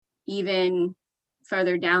even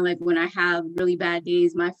further down, like when I have really bad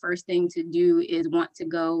days, my first thing to do is want to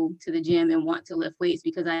go to the gym and want to lift weights,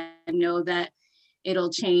 because I know that it'll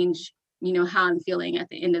change, how I'm feeling at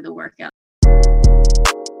the end of the workout.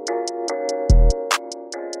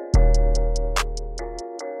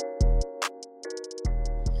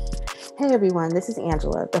 Hey everyone, this is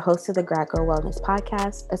Angela, the host of the Grad Girl Wellness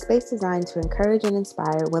Podcast, a space designed to encourage and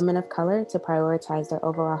inspire women of color to prioritize their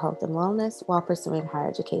overall health and wellness while pursuing higher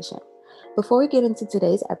education. Before we get into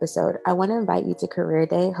today's episode, I want to invite you to Career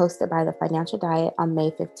Day hosted by the Financial Diet on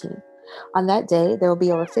May 15th. On that day, there will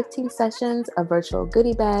be over 15 sessions, a virtual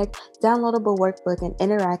goodie bag, downloadable workbook, and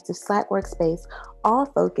interactive Slack workspace, all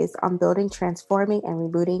focused on building, transforming, and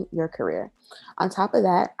rebooting your career. On top of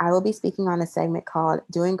that, I will be speaking on a segment called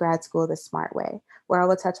Doing Grad School the Smart Way, where I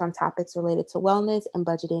will touch on topics related to wellness and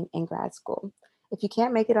budgeting in grad school. If you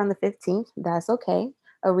can't make it on the 15th, that's okay.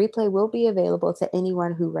 A replay will be available to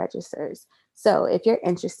anyone who registers. So if you're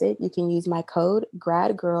interested, you can use my code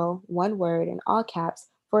GRADGIRL, one word in all caps,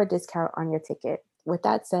 for a discount on your ticket. With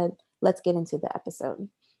that said, let's get into the episode.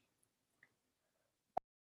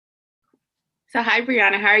 So hi,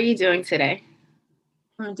 Brianna. How are you doing today?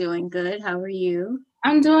 I'm doing good. How are you?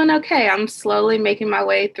 I'm doing okay. I'm slowly making my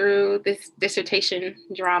way through this dissertation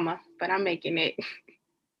drama, but I'm making it.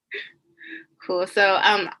 Cool. So,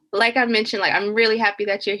 like I mentioned, I'm really happy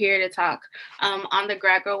that you're here to talk on the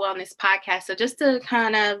Grad Girl Wellness Podcast. So just to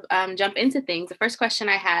kind of jump into things, the first question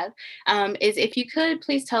I have is if you could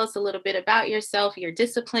please tell us a little bit about yourself, your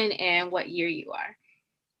discipline, and what year you are.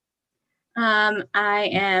 I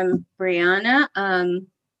am Brianna.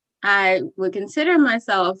 I would consider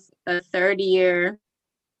myself a third-year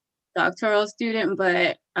doctoral student,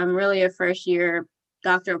 but I'm really a first-year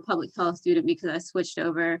Doctor of Public Health student because I switched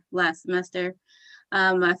over last semester.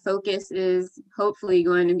 My focus is hopefully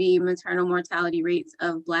going to be maternal mortality rates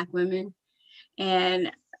of Black women.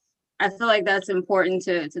 And I feel like that's important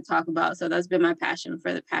to talk about. So that's been my passion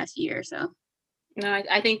for the past year or so. No,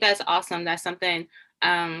 I think that's awesome. That's something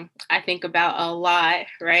I think about a lot,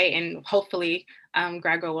 right? And hopefully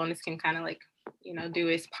Grad Girl Wellness can kind of do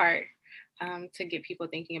its part to get people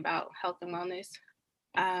thinking about health and wellness.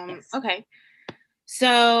 Yes. Okay.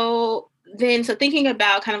 So thinking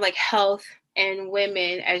about kind of like health and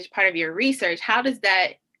women as part of your research, how does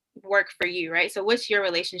that work for you, right? So what's your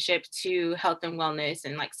relationship to health and wellness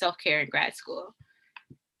and like self-care in grad school?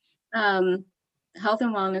 Health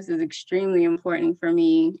and wellness is extremely important for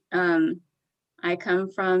me. I come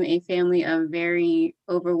from a family of very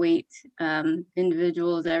overweight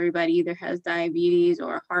individuals. Everybody either has diabetes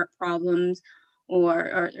or heart problems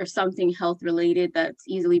or something health related that's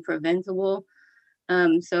easily preventable.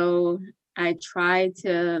 So I try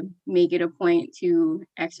to make it a point to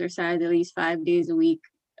exercise at least 5 days a week,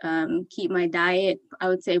 keep my diet, I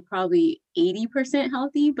would say probably 80%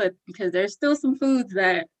 healthy, but because there's still some foods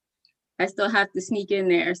that I still have to sneak in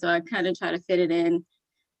there. So I kind of try to fit it in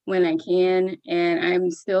when I can. And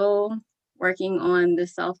I'm still working on the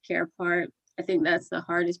self-care part. I think that's the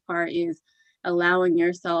hardest part, is allowing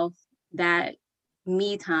yourself that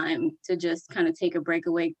me time to just kind of take a break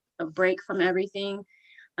from everything.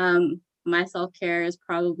 My self-care is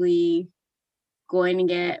probably going to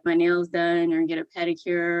get my nails done or get a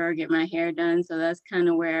pedicure or get my hair done. So that's kind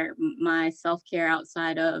of where my self-care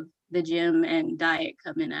outside of the gym and diet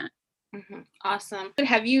come in at. Mm-hmm. Awesome. But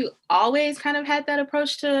have you always kind of had that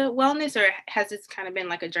approach to wellness, or has this kind of been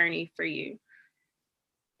like a journey for you?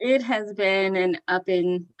 It has been an up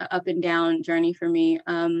and down journey for me.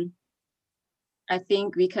 I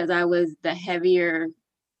think because I was the heavier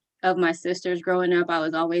of my sisters growing up, I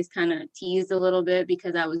was always kind of teased a little bit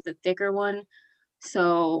because I was the thicker one.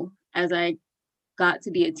 So as I got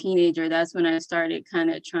to be a teenager, that's when I started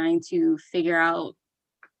kind of trying to figure out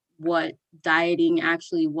what dieting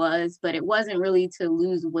actually was. But it wasn't really to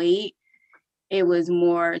lose weight. It was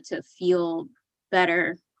more to feel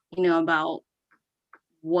better, about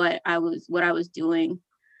what I was doing.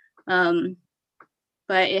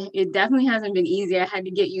 But it definitely hasn't been easy. I had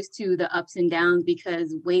to get used to the ups and downs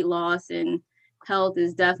because weight loss and health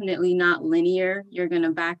is definitely not linear. You're going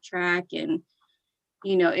to backtrack, and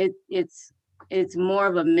it's more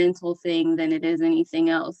of a mental thing than it is anything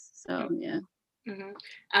else. So yeah. Mm-hmm.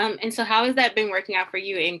 And so how has that been working out for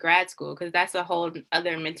you in grad school? Because that's a whole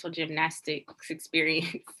other mental gymnastics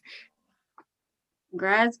experience.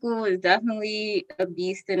 Grad school is definitely a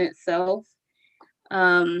beast in itself.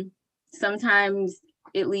 Sometimes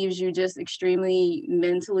it leaves you just extremely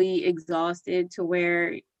mentally exhausted to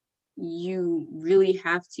where you really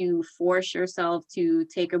have to force yourself to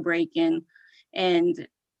take a break and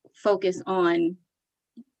focus on,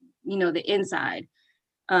 the inside.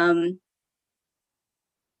 Um,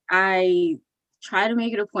 I try to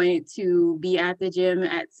make it a point to be at the gym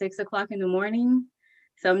at 6 o'clock in the morning.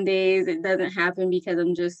 Some days it doesn't happen because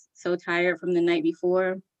I'm just so tired from the night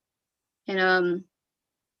before. And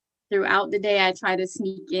throughout the day, I try to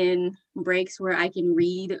sneak in breaks where I can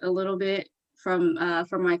read a little bit for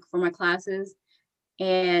my classes.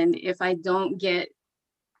 And if I don't get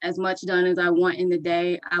as much done as I want in the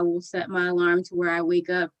day, I will set my alarm to where I wake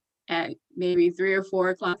up at maybe 3 or 4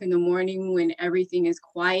 o'clock in the morning when everything is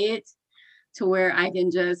quiet, to where I can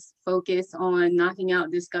just focus on knocking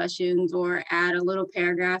out discussions or add a little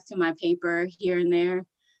paragraph to my paper here and there.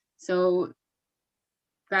 So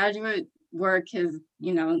graduate work has,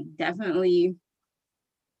 definitely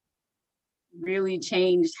really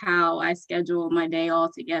changed how I schedule my day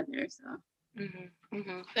altogether. So.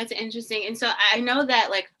 That's interesting. And so I know that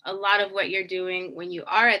like a lot of what you're doing when you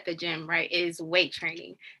are at the gym, right, is weight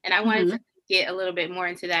training. And I wanted to get a little bit more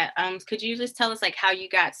into that. Could you just tell us like how you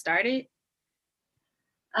got started?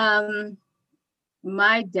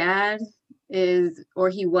 My dad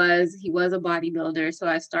he was a bodybuilder. So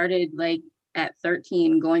I started like at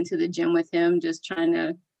 13 going to the gym with him, just trying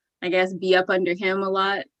to, I guess, be up under him a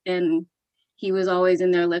lot. And he was always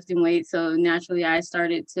in there lifting weights. So naturally I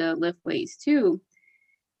started to lift weights too.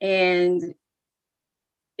 And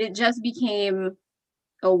it just became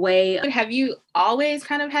a way. Have you always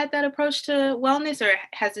kind of had that approach to wellness, or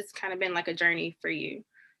has this kind of been like a journey for you?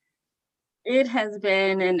 It has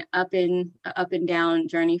been an up and down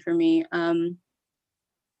journey for me.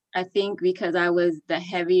 I think because I was the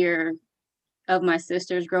heavier of my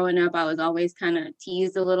sisters growing up, I was always kind of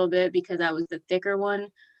teased a little bit because I was the thicker one.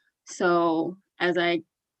 So as I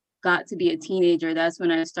got to be a teenager, that's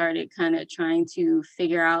when I started kind of trying to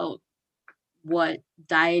figure out what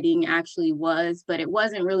dieting actually was. But it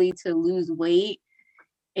wasn't really to lose weight.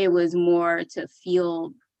 It was more to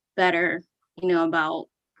feel better, about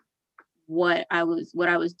what I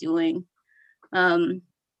was doing.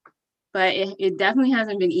 But it definitely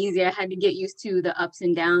hasn't been easy. I had to get used to the ups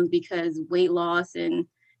and downs because weight loss and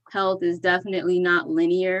health is definitely not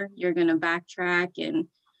linear. You're going to backtrack, and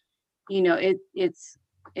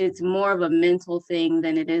it's more of a mental thing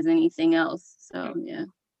than it is anything else. So yeah.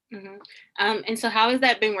 And so how has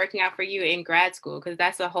that been working out for you in grad school? Because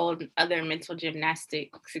that's a whole other mental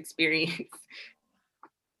gymnastics experience.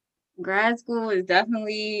 Grad school is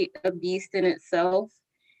definitely a beast in itself.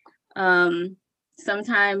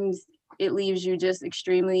 Sometimes it leaves you just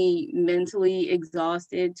extremely mentally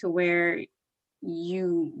exhausted, to where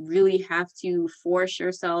you really have to force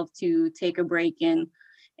yourself to take a break and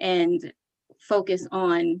focus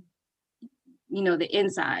on, the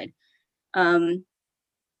inside.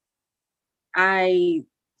 I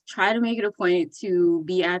try to make it a point to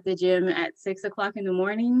be at the gym at 6 o'clock in the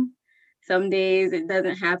morning. Some days it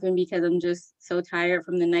doesn't happen because I'm just so tired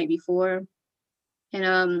from the night before.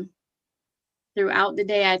 And throughout the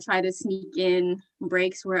day, I try to sneak in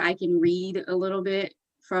breaks where I can read a little bit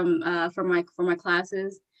for my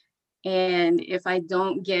classes. And if I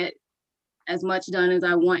don't get as much done as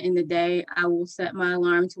I want in the day, I will set my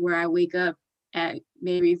alarm to where I wake up at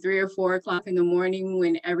maybe 3 or 4 o'clock in the morning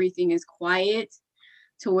when everything is quiet,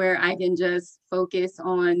 to where I can just focus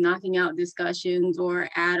on knocking out discussions or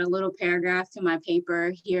add a little paragraph to my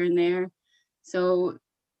paper here and there. So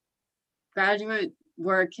graduate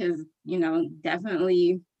work has,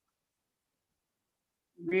 definitely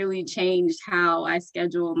really changed how I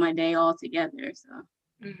schedule my day altogether. So.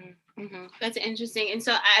 That's interesting. And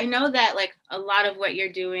so I know that like a lot of what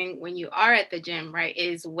you're doing when you are at the gym, right,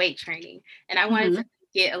 is weight training. And I wanted to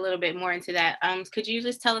get a little bit more into that. Could you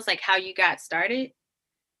just tell us like how you got started?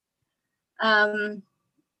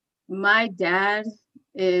 My dad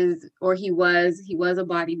he was a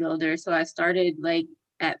bodybuilder. So I started like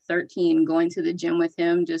at 13 going to the gym with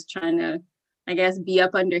him, just trying to, I guess, be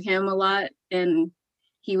up under him a lot. And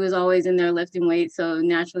he was always in there lifting weights. So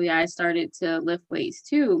naturally I started to lift weights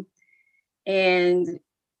too. And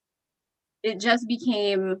it just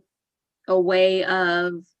became a way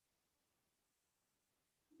of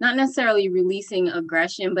not necessarily releasing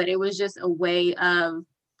aggression, but it was just a way of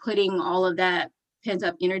putting all of that pent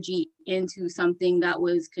up energy into something that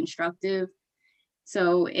was constructive.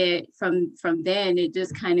 So from then it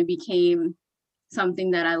just kind of became something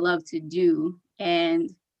that I love to do. And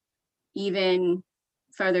even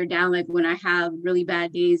further down, like when I have really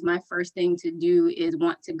bad days, my first thing to do is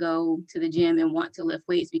want to go to the gym and want to lift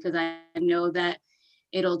weights, because I know that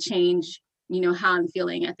it'll change, how I'm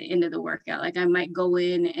feeling at the end of the workout. Like I might go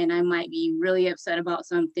in and I might be really upset about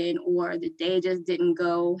something, or the day just didn't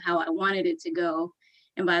go how I wanted it to go.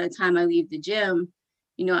 And by the time I leave the gym,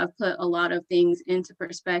 I've put a lot of things into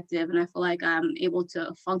perspective, and I feel like I'm able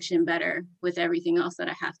to function better with everything else that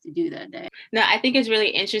I have to do that day. No, I think it's really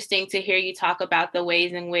interesting to hear you talk about the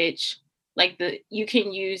ways in which you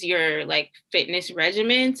can use your fitness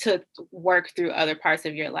regimen to work through other parts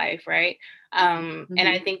of your life, right? And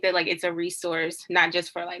I think that it's a resource, not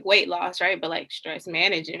just for weight loss, right? But stress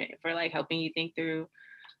management, for helping you think through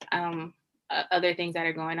other things that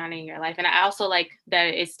are going on in your life. And I also like that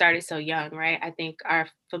it started so young, right? I think our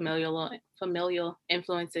familial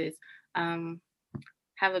influences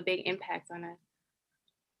have a big impact on us.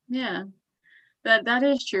 Yeah, that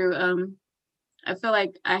is true. I feel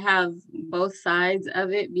like I have both sides of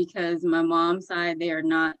it, because my mom's side, they are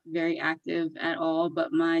not very active at all,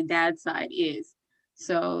 but my dad's side is.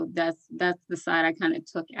 So that's the side I kind of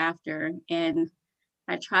took after. And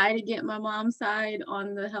I try to get my mom's side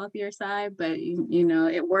on the healthier side, but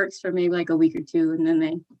it works for maybe like a week or two, and then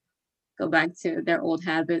they go back to their old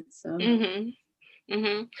habits. So.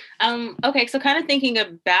 Okay, so kind of thinking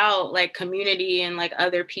about community and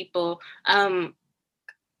other people,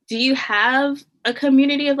 do you have a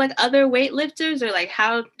community of other weightlifters, or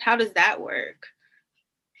how does that work?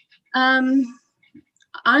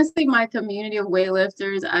 Honestly, my community of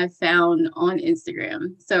weightlifters I found on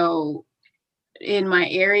Instagram. So in my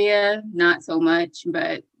area, not so much,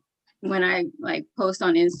 but when I post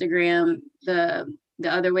on Instagram, the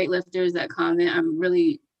other weightlifters that comment, I'm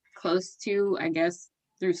really close to, I guess,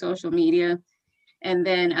 through social media. And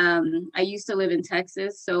then I used to live in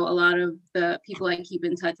Texas, so a lot of the people I keep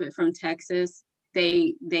in touch with from Texas,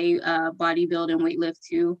 they bodybuild and weightlift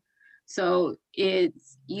too. So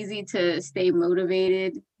it's easy to stay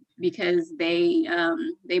motivated, because they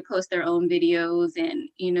post their own videos, and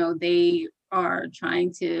they are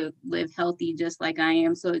trying to live healthy just like I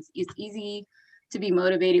am. So it's easy to be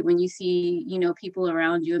motivated when you see people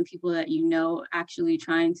around you and people that actually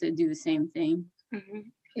trying to do the same thing.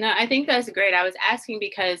 No, I think that's great. I was asking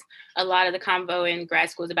because a lot of the convo in grad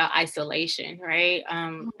school is about isolation, right?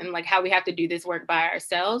 And how we have to do this work by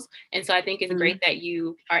ourselves. And so I think it's great that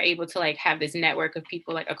you are able to have this network of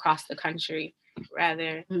people across the country,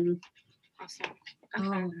 rather. Awesome.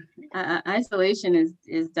 Okay. Isolation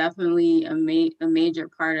is definitely a major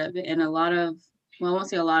part of it, and a lot of, well, I won't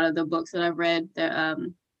say a lot of the books that I've read,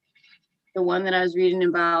 the one that I was reading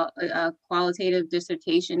about a qualitative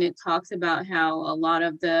dissertation, it talks about how a lot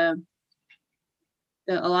of the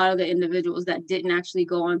individuals that didn't actually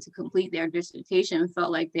go on to complete their dissertation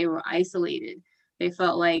felt like they were isolated. They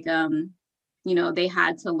felt like they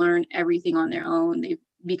had to learn everything on their own.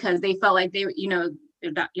 Because they felt like they were,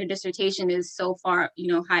 your dissertation is so far,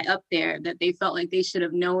 high up there, that they felt like they should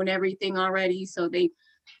have known everything already. So they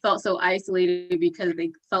felt so isolated because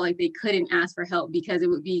they felt like they couldn't ask for help, because it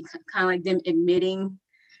would be kind of like them admitting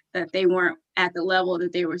that they weren't at the level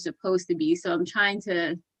that they were supposed to be. So I'm trying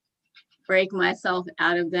to break myself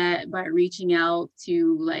out of that by reaching out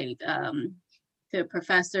to to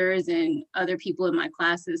professors and other people in my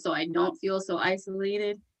classes, so I don't feel so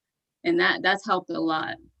isolated. And that's helped a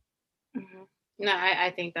lot. No,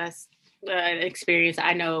 I think that's an experience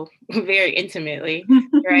I know very intimately,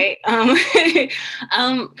 right? Kind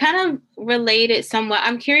of related somewhat.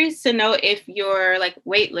 I'm curious to know if your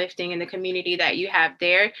weightlifting and the community that you have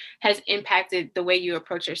there has impacted the way you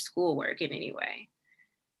approach your schoolwork in any way.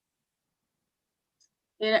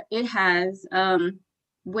 It has. I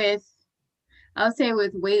would say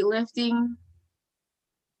with weightlifting,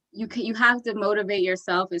 you have to motivate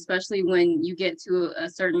yourself, especially when you get to a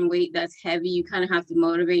certain weight that's heavy. You kind of have to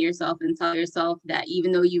motivate yourself and tell yourself that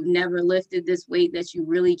even though you've never lifted this weight, that you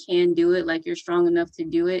really can do it, you're strong enough to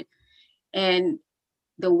do it. And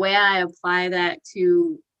the way I apply that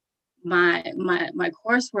to my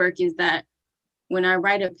coursework is that when I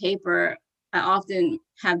write a paper, I often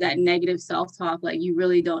have that negative self-talk, you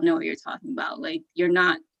really don't know what you're talking about, you're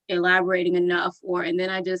not elaborating enough, and then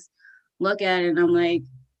I just look at it and I'm like,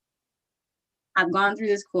 I've gone through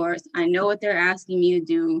this course. I know what they're asking me to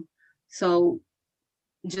do. So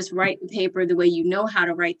just write the paper the way you know how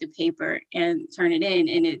to write the paper and turn it in.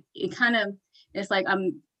 And it kind of, it's like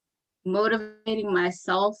I'm motivating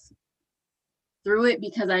myself through it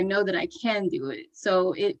because I know that I can do it.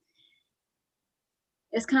 So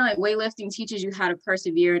it's kind of like weightlifting teaches you how to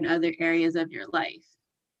persevere in other areas of your life,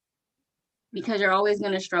 because you're always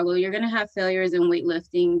going to struggle. You're going to have failures in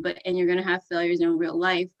weightlifting, and you're going to have failures in real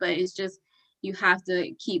life, but it's just, you have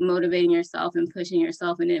to keep motivating yourself and pushing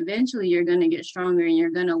yourself, and eventually you're going to get stronger, and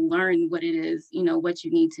you're going to learn what it is, what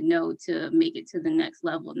you need to know to make it to the next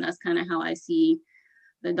level. And that's kind of how I see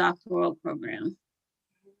the doctoral program.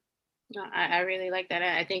 No, I really like that.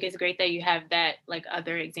 I think it's great that you have that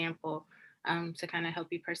other example to kind of help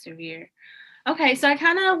you persevere. Okay, so I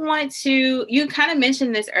kind of want to, you kind of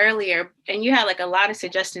mentioned this earlier, and you had like a lot of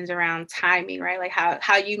suggestions around timing, right? Like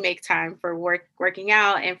how you make time for working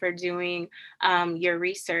out and for doing your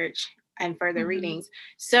research and further readings.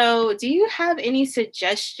 So do you have any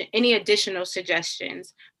additional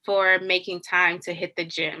suggestions for making time to hit the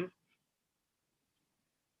gym?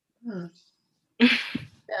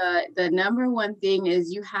 The number one thing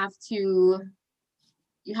is you have to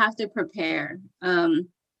prepare.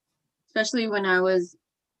 Especially when I was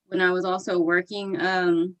also working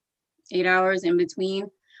 8 hours in between,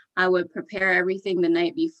 I would prepare everything the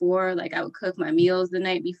night before. Like I would cook my meals the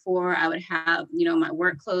night before. I would have, my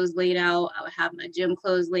work clothes laid out. I would have my gym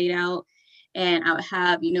clothes laid out. And I would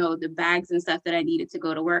have, the bags and stuff that I needed to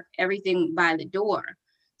go to work, everything by the door.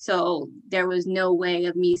 So there was no way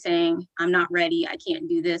of me saying, I'm not ready, I can't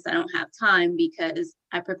do this, I don't have time, because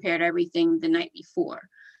I prepared everything the night before.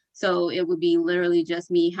 So it would be literally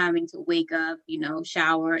just me having to wake up,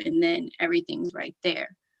 shower, and then everything's right there.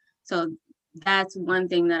 So that's one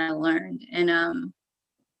thing that I learned. And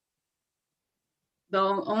the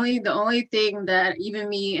only thing that even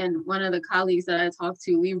me and one of the colleagues that I talked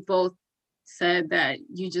to, we both said that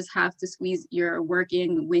you just have to squeeze your work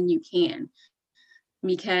in when you can.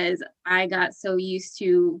 Because I got so used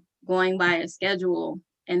to going by a schedule,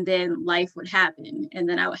 and then life would happen, and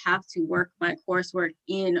then I would have to work my coursework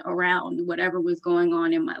in around whatever was going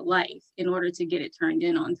on in my life in order to get it turned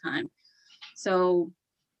in on time. So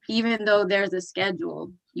even though there's a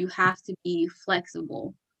schedule, you have to be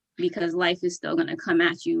flexible, because life is still going to come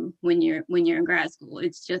at you when you're in grad school.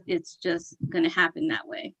 It's just going to happen that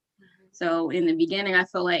way. So in the beginning, I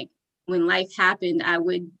felt like when life happened, I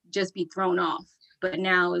would just be thrown off. But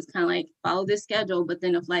now it's kind of like, follow this schedule, but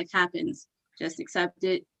then if life happens, just accept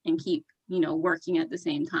it and keep, working at the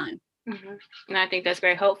same time. And I think that's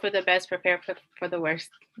great. Hope for the best, prepare for the worst.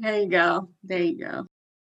 There you go.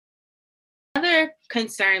 Another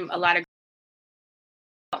concern, a lot of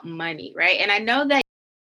money, right? And I know that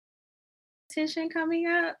competition coming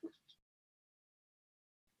up.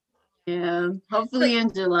 Yeah, hopefully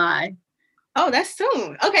in July. Oh, that's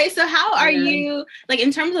soon. Okay, so how are you, like,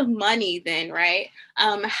 in terms of money then, right?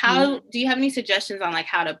 How do you have any suggestions on like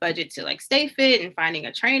how to budget to like stay fit and finding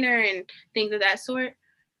a trainer and things of that sort?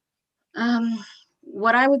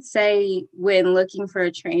 What I would say when looking for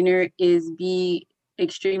a trainer is be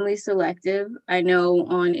extremely selective. I know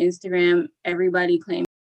on Instagram, everybody claims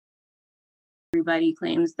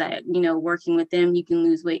that, working with them, you can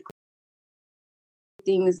lose weight.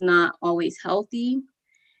 Things not always healthy.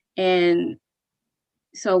 And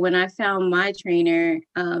so when I found my trainer,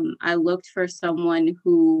 I looked for someone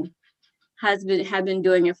who had been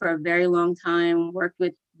doing it for a very long time, worked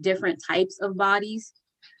with different types of bodies,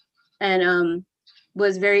 and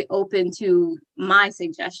was very open to my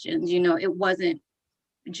suggestions. It wasn't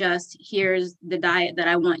just, here's the diet that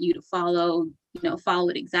I want you to follow, follow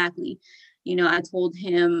it exactly. I told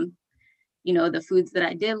him, the foods that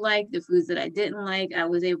I did like, the foods that I didn't like. I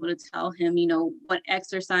was able to tell him, what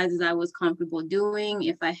exercises I was comfortable doing,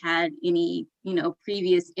 if I had any,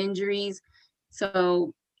 previous injuries.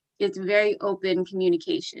 So it's very open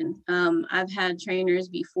communication. I've had trainers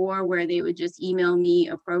before where they would just email me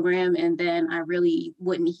a program and then I really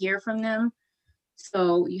wouldn't hear from them.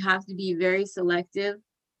 So you have to be very selective.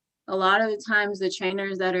 A lot of the times the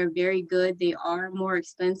trainers that are very good, they are more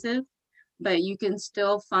expensive, but you can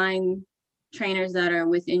still find trainers that are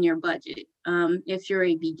within your budget. If you're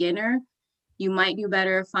a beginner, you might do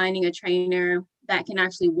better finding a trainer that can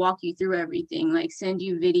actually walk you through everything, like send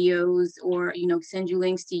you videos or, send you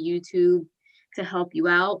links to YouTube to help you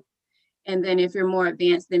out. And then if you're more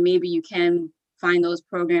advanced, then maybe you can find those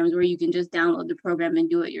programs where you can just download the program and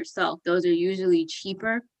do it yourself. Those are usually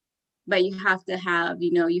cheaper, but you have to have,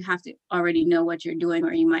 you have to already know what you're doing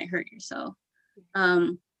or you might hurt yourself.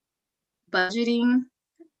 Budgeting,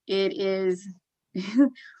 it is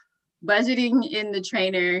budgeting in the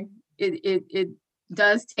trainer, it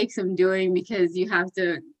does take some doing, because you have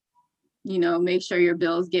to, make sure your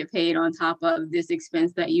bills get paid on top of this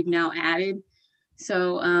expense that you've now added.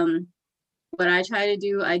 So what I try to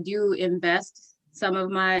do, I do invest some of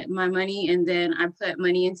my money, and then I put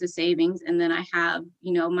money into savings, and then I have,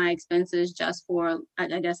 my expenses just for,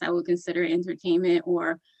 I guess I would consider entertainment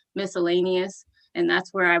or miscellaneous. And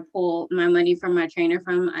that's where I pull my money from my trainer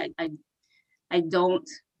from. I don't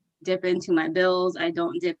dip into my bills. I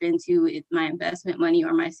don't dip into my investment money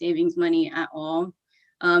or my savings money at all.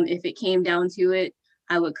 If it came down to it,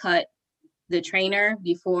 I would cut the trainer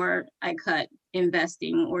before I cut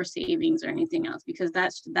investing or savings or anything else, because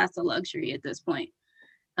that's a luxury at this point.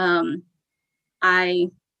 I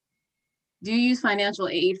do use financial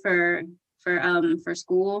aid for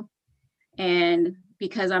school, and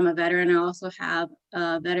because I'm a veteran, I also have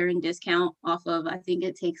a veteran discount off of, I think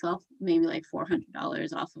it takes off maybe like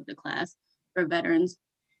 $400 off of the class for veterans.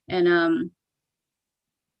 And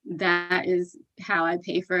that is how I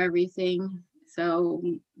pay for everything. So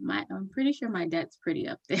I'm pretty sure my debt's pretty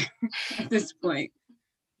up there at this point,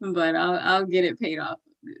 but I'll get it paid off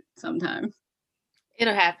sometime.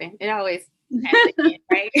 It'll happen. It always happens,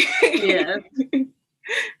 right? Yeah.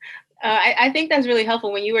 I think that's really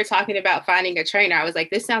helpful. When you were talking about finding a trainer, I was like,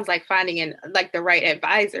 this sounds like finding the right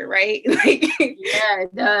advisor, right? Yeah,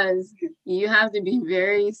 it does. You have to be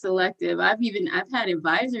very selective. I've had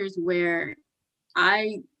advisors where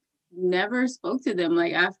I never spoke to them.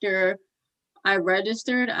 Like after I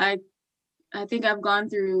registered, I think I'm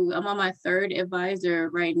on my third advisor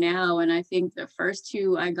right now. And I think the first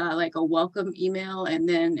two, I got like a welcome email and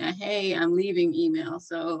then a, hey, I'm leaving email.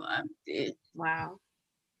 So wow.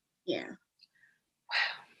 Yeah. Wow.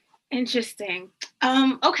 Interesting.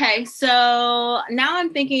 Okay. So now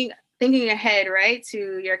I'm thinking ahead, right,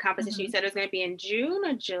 to your competition. Mm-hmm. You said it was going to be in June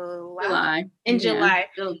or July? July. In July.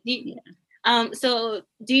 Yeah. So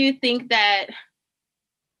do you think that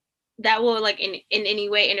will like in any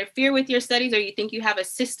way interfere with your studies, or you think you have a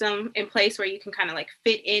system in place where you can kind of like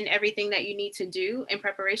fit in everything that you need to do in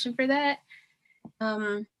preparation for that?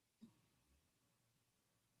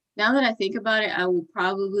 Now that I think about it, I will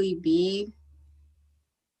probably be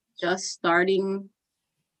just starting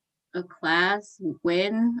a class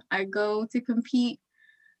when I go to compete.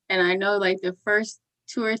 And I know like the first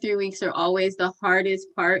 2 or 3 weeks are always the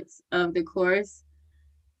hardest parts of the course.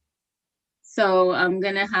 So I'm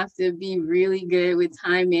gonna have to be really good with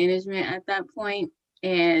time management at that point.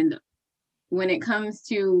 And when it comes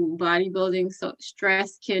to bodybuilding, so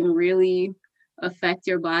stress can really affect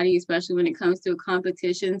your body, especially when it comes to a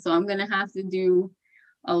competition. So I'm gonna have to do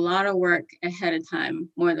a lot of work ahead of time,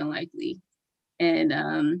 more than likely, and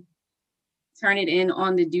turn it in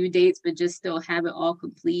on the due dates, but just still have it all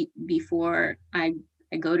complete before I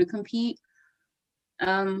go to compete.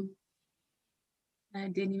 I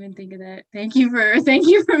didn't even think of that. Thank you for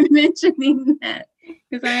mentioning that,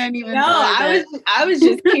 because I hadn't even thought of that. I was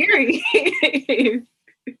just curious.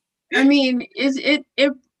 I mean, it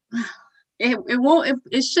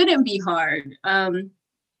shouldn't be hard.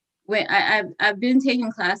 When I've been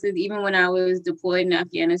taking classes even when I was deployed in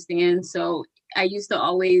Afghanistan, so I used to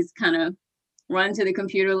always kind of run to the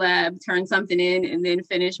computer lab, turn something in, and then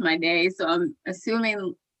finish my day. So I'm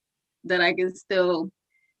assuming that I can still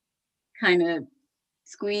kind of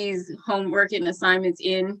squeeze homework and assignments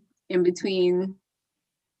in between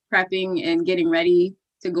prepping and getting ready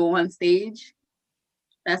to go on stage.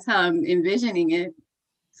 That's how I'm envisioning it.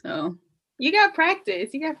 So you got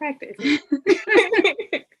practice.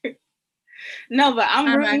 No, but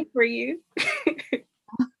I'm rooting for you.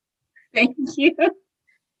 Thank you.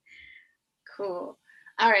 Cool.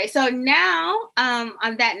 All right. So now,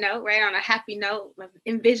 on that note, right, on a happy note of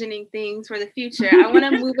envisioning things for the future, I want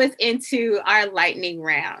to move us into our lightning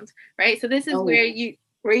round, right? So this is where you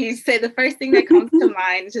say the first thing that comes to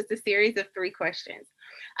mind is just a series of 3 questions.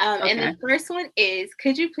 And the first one is,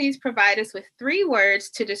 could you please provide us with 3 words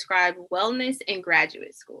to describe wellness in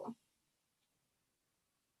graduate school?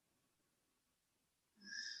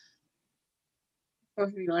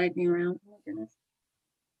 Supposed to be lightning round. Oh my goodness.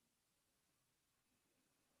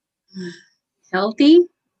 Healthy.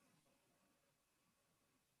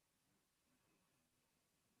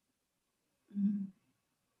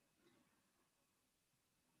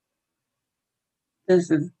 This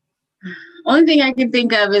is only thing I can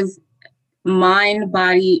think of is mind,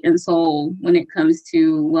 body, and soul. When it comes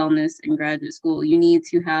to wellness in graduate school, you need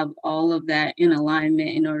to have all of that in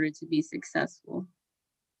alignment in order to be successful.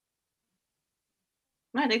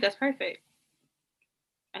 I think that's perfect.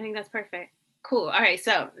 Cool. All right.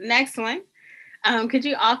 So next one. Could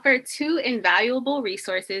you offer 2 invaluable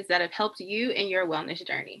resources that have helped you in your wellness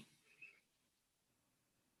journey?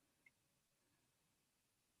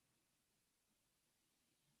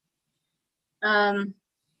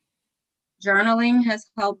 Journaling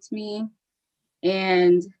has helped me,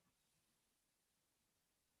 and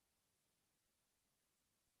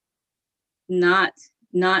not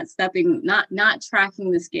tracking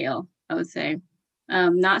the scale, I would say.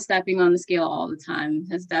 Not stepping on the scale all the time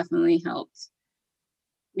has definitely helped,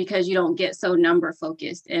 because you don't get so number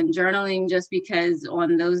focused. And journaling, just because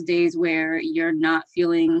on those days where you're not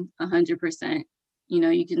feeling 100%,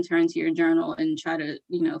 you can turn to your journal and try to,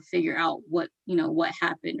 figure out what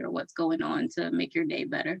happened or what's going on to make your day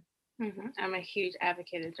better. Mm-hmm. I'm a huge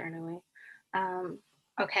advocate of journaling.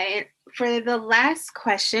 Okay, and for the last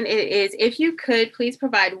question, it is, if you could please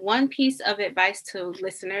provide one piece of advice to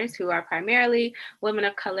listeners who are primarily women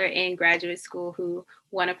of color in graduate school who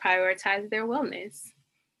want to prioritize their wellness.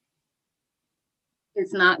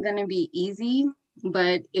 It's not going to be easy,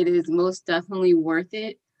 but it is most definitely worth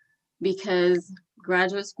it because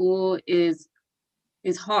graduate school is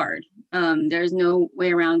hard. There's no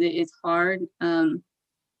way around it. It's hard.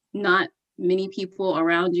 Not many people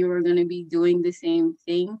around you are going to be doing the same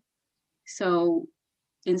thing. So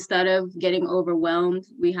instead of getting overwhelmed,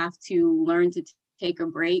 we have to learn to take a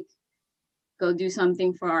break, go do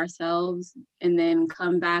something for ourselves, and then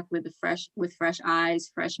come back with fresh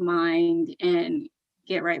eyes, fresh mind, and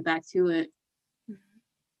get right back to it.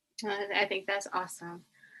 I think that's awesome.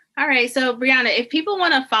 All right. So Brianna, if people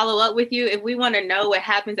want to follow up with you, if we want to know what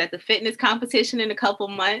happens at the fitness competition in a couple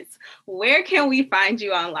months, where can we find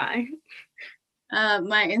you online?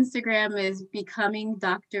 My Instagram is Becoming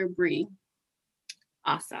Dr. Bree.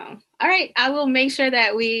 Awesome. All right. I will make sure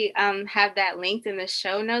that we have that linked in the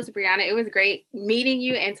show notes. Brianna, it was great meeting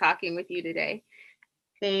you and talking with you today.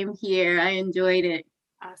 Same here. I enjoyed it.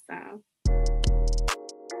 Awesome.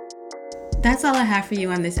 That's all I have for you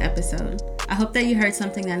on this episode. I hope that you heard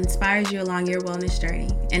something that inspires you along your wellness journey.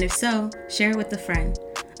 And if so, share it with a friend.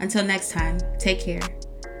 Until next time, take care.